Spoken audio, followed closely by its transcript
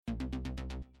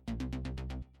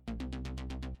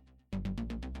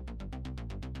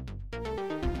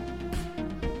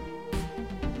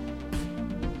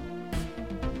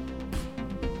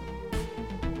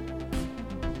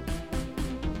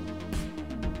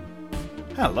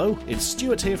Hello, it's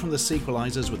Stuart here from The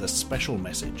Sequelisers with a special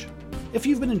message. If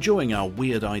you've been enjoying our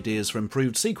weird ideas for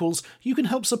improved sequels, you can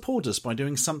help support us by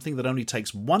doing something that only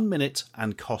takes 1 minute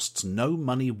and costs no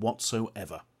money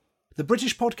whatsoever. The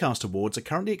British Podcast Awards are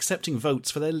currently accepting votes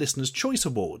for their Listeners' Choice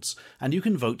Awards, and you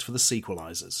can vote for The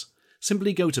Sequelisers.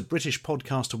 Simply go to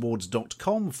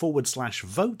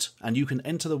britishpodcastawards.com/vote and you can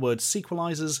enter the word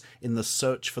Sequelisers in the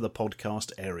search for the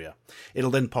podcast area.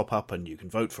 It'll then pop up and you can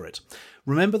vote for it.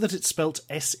 Remember that it's spelt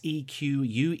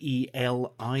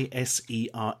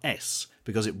Sequelisers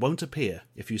because it won't appear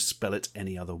if you spell it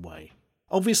any other way.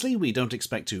 Obviously, we don't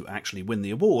expect to actually win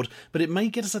the award, but it may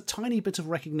get us a tiny bit of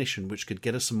recognition which could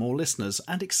get us some more listeners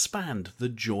and expand the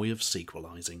joy of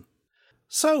sequelising.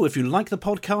 So, if you like the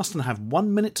podcast and have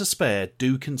 1 minute to spare,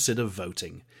 do consider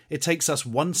voting. It takes us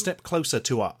one step closer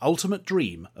to our ultimate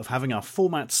dream of having our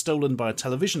format stolen by a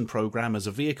television programme as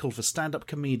a vehicle for stand-up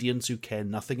comedians who care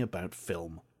nothing about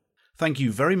film. Thank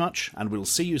you very much, and we'll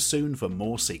see you soon for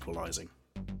more sequelising.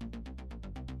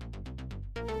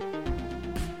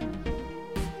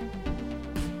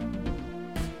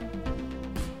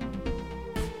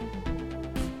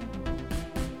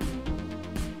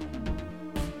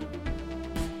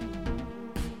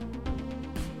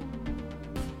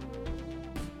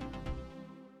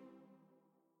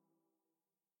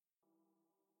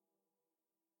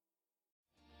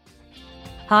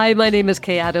 Hi, my name is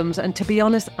Kay Adams, and to be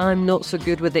honest, I'm not so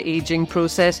good with the ageing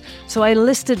process, so I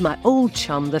enlisted my old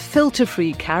chum, the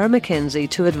filter-free Cara McKenzie,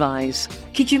 to advise.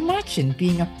 Could you imagine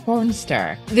being a porn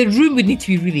star? The room would need to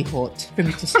be really hot for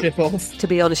me to strip off. To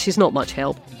be honest, she's not much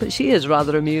help, but she is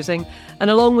rather amusing. And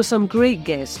along with some great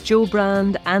guests, Joe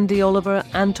Brand, Andy Oliver,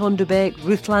 Anton Dubeck,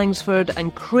 Ruth Langsford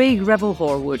and Craig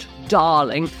Revel-Horwood,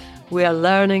 darling, we are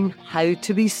learning how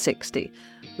to be 60.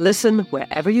 Listen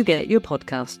wherever you get your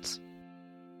podcasts.